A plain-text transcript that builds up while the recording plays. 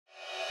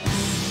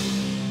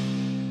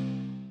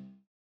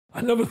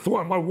I never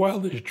thought in my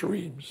wildest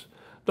dreams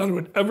that I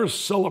would ever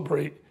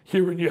celebrate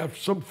hearing you have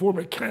some form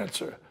of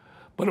cancer.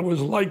 But it was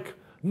like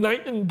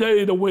night and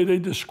day the way they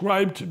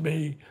described to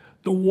me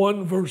the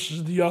one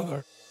versus the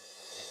other.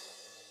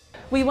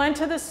 We went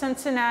to the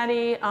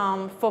Cincinnati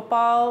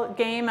football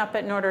game up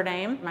at Notre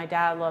Dame. My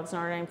dad loves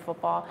Notre Dame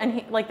football,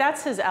 and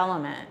that's his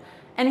element.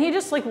 And he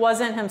just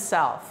wasn't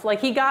himself.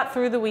 He got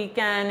through the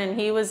weekend and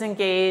he was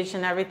engaged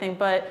and everything,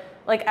 but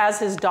as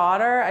his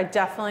daughter, I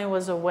definitely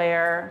was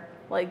aware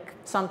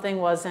something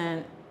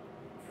wasn't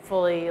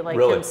fully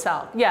really?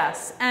 Himself.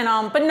 Yes,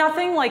 and but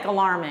nothing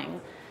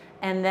alarming.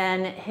 And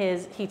then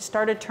he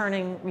started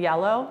turning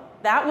yellow.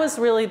 That was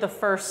really the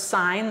first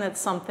sign that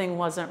something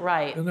wasn't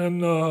right. And then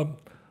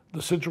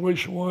the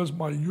situation was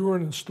my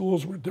urine and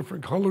stools were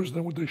different colors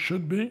than what they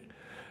should be.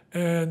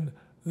 And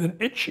then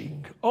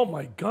itching, oh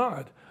my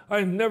God. I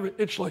had never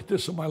itched like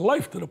this in my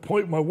life, to the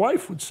point my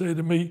wife would say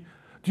to me,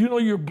 do you know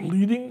you're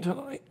bleeding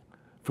tonight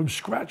from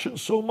scratching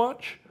so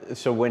much?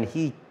 So when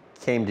he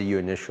came to you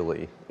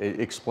initially,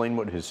 explain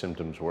what his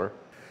symptoms were.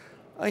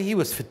 He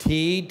was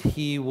fatigued,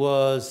 he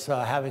was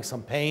having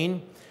some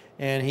pain,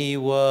 and he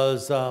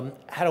was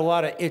had a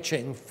lot of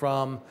itching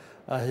from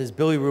his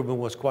bilirubin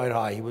was quite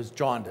high. He was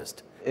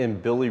jaundiced.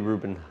 And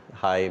bilirubin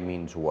high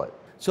means what?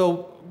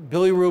 So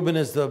bilirubin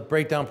is the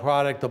breakdown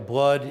product of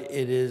blood.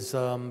 It is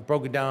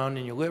broken down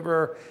in your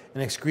liver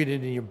and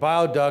excreted in your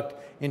bile duct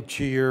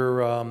into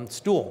your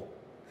stool.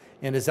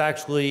 And it's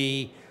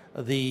actually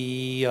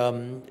the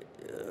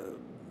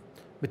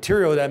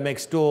material that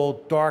makes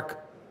stool dark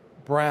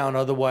brown,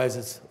 otherwise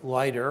it's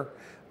lighter.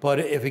 But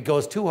if it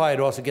goes too high, it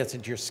also gets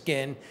into your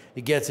skin.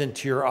 It gets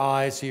into your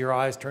eyes, so your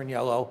eyes turn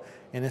yellow,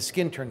 and his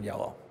skin turned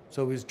yellow.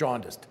 So he was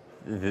jaundiced.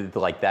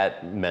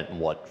 That meant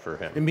what for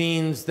him? It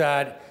means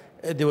that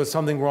there was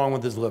something wrong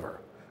with his liver.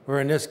 Or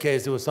in this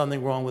case, there was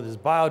something wrong with his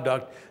bile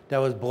duct that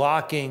was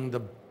blocking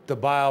the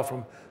bile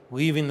from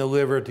leaving the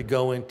liver to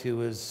go into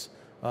his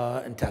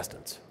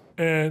intestines.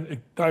 And the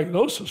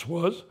diagnosis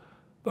was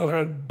that I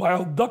had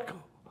bile duct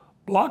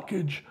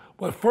blockage.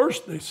 Well, at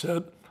first they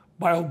said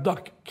bile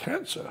duct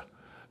cancer.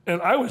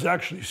 And I was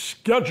actually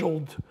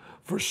scheduled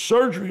for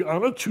surgery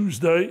on a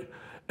Tuesday,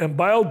 and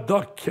bile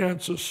duct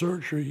cancer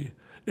surgery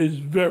is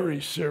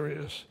very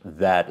serious.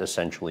 That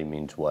essentially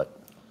means what?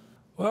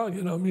 Well,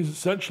 it means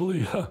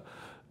essentially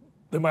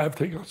they might have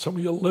taken out some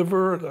of your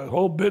liver, the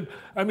whole bit.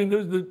 I mean,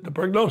 the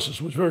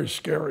prognosis was very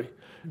scary.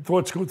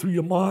 Thoughts go through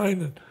your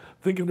mind, and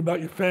thinking about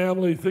your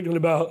family, thinking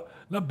about,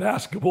 not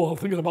basketball,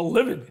 thinking about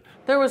living.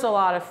 There was a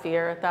lot of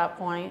fear at that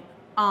point.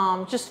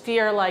 Just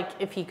fear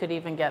if he could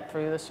even get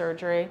through the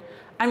surgery.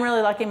 I'm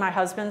really lucky my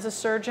husband's a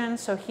surgeon,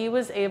 so he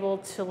was able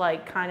to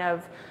kind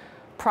of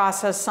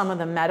process some of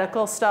the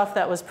medical stuff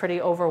that was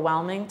pretty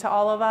overwhelming to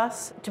all of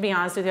us. To be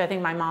honest with you, I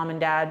think my mom and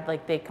dad,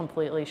 they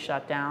completely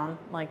shut down.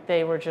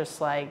 They were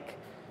just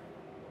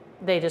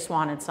they just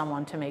wanted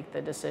someone to make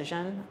the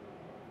decision.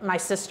 My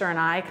sister and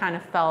I kind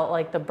of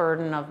felt the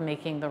burden of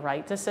making the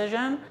right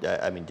decision.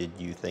 I mean, did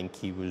you think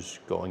he was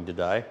going to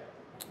die?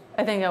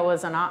 I think it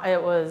was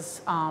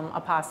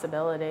a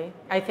possibility.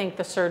 I think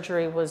the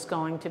surgery was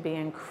going to be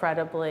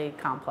incredibly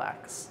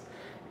complex.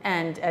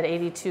 And at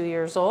 82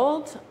 years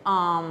old,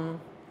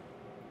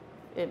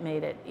 it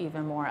made it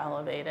even more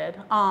elevated.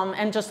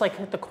 And just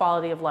the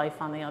quality of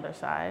life on the other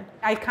side.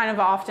 I kind of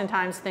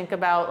oftentimes think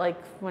about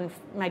when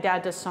my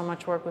dad does so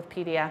much work with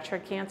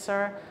pediatric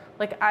cancer,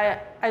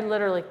 I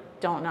literally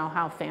don't know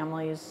how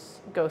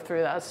families go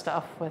through that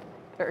stuff with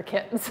their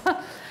kids.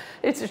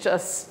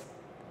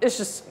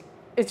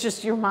 It's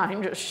just your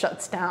mind just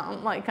shuts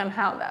down on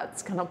how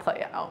that's gonna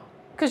play out.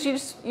 Because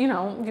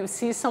you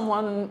see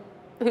someone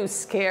who's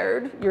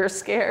scared, you're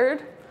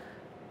scared.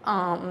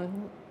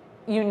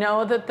 You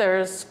know that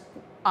there's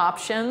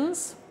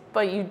options,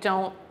 but you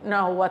don't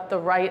know what the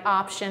right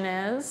option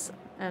is.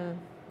 And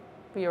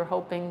we were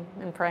hoping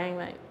and praying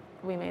that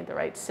we made the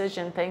right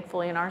decision.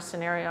 Thankfully, in our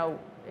scenario,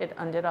 it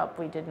ended up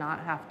we did not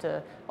have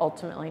to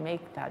ultimately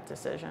make that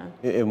decision.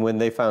 And when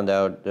they found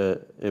out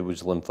it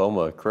was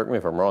lymphoma, correct me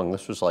if I'm wrong,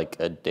 this was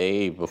a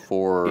day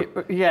before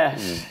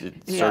yes.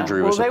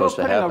 Surgery was supposed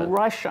to happen. Well, they were putting a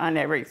rush on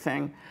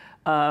everything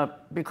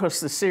because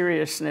the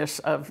seriousness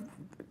of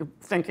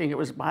thinking it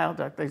was bile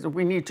duct. They said,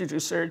 we need to do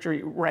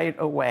surgery right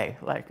away,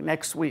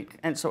 next week.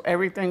 And so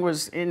everything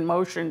was in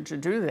motion to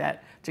do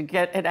that, to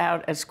get it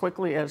out as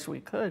quickly as we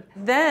could.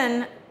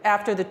 Then,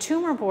 after the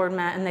tumor board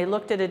met and they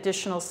looked at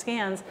additional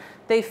scans,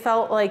 they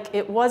felt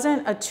it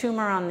wasn't a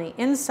tumor on the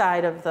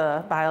inside of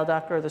the bile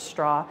duct or the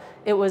straw.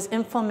 It was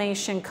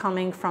inflammation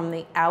coming from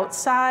the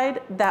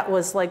outside that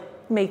was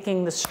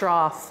making the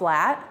straw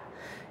flat.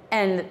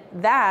 And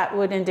that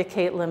would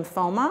indicate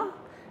lymphoma.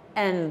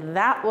 And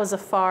that was a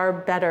far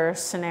better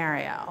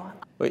scenario.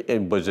 Wait,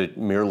 and was it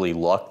merely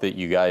luck that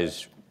you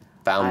guys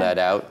found that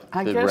out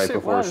right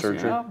before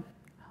surgery?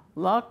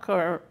 Luck,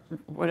 or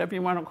whatever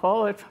you want to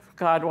call it,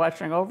 God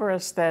watching over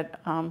us, we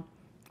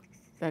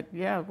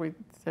were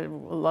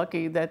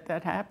lucky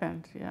that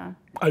happened, yeah.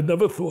 I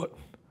never thought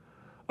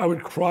I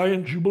would cry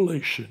in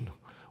jubilation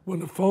when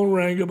the phone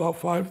rang about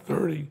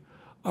 5:30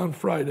 on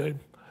Friday,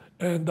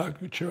 And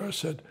Dr. Chera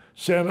said,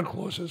 Santa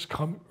Claus has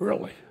come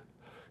early.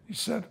 He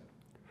said,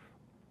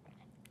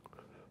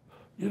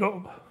 you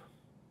don't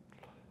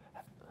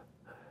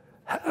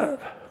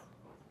have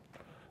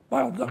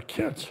bile duct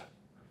cancer.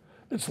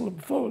 It's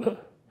lymphoma,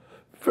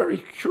 very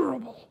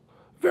curable,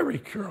 very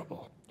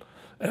curable.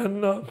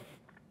 And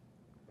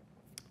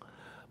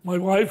my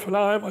wife and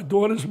I, my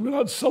daughters, were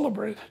not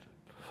celebrated.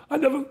 I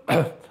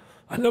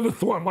never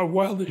thought in my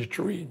wildest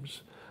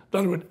dreams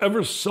that I would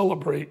ever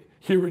celebrate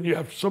hearing you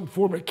have some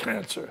form of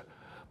cancer.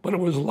 But it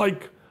was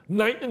like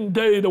night and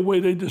day the way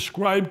they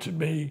described to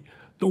me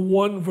the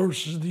one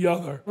versus the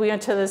other. We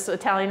went to this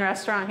Italian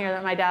restaurant here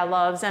that my dad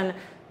loves, and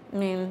I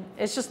mean,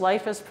 it's just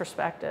life is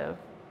perspective.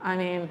 I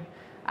mean,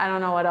 I don't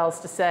know what else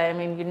to say. I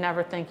mean, you'd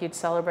never think you'd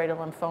celebrate a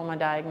lymphoma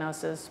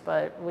diagnosis,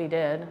 but we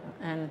did.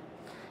 And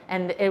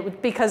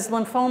because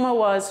lymphoma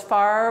was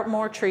far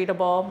more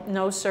treatable,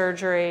 no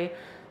surgery.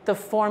 The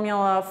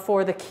formula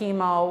for the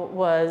chemo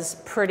was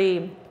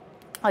pretty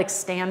like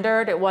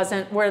standard. It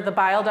wasn't where the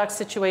bile duct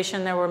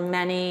situation, there were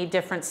many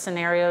different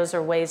scenarios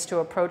or ways to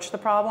approach the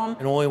problem.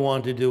 And all he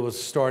wanted to do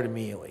was start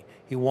immediately.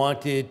 He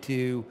wanted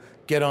to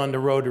get on the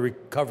road to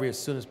recovery as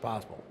soon as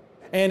possible.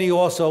 And he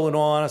also, in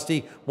all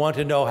honesty, wanted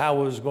to know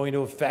how it was going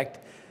to affect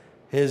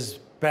his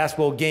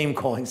basketball game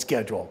calling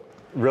schedule.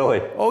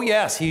 Really? Oh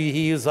yes,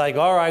 he was like,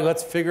 all right,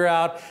 let's figure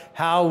out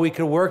how we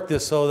could work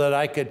this so that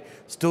I could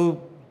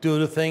still do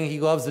the thing he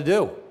loves to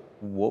do.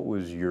 What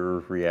was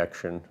your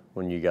reaction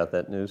when you got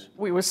that news?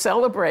 We were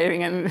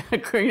celebrating and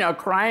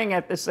crying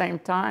at the same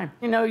time.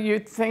 You're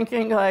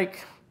thinking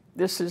like,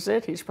 this is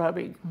it. He's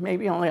probably,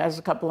 maybe only has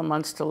a couple of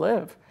months to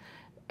live.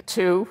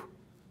 To,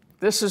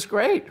 this is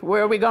great.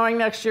 Where are we going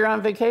next year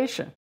on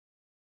vacation?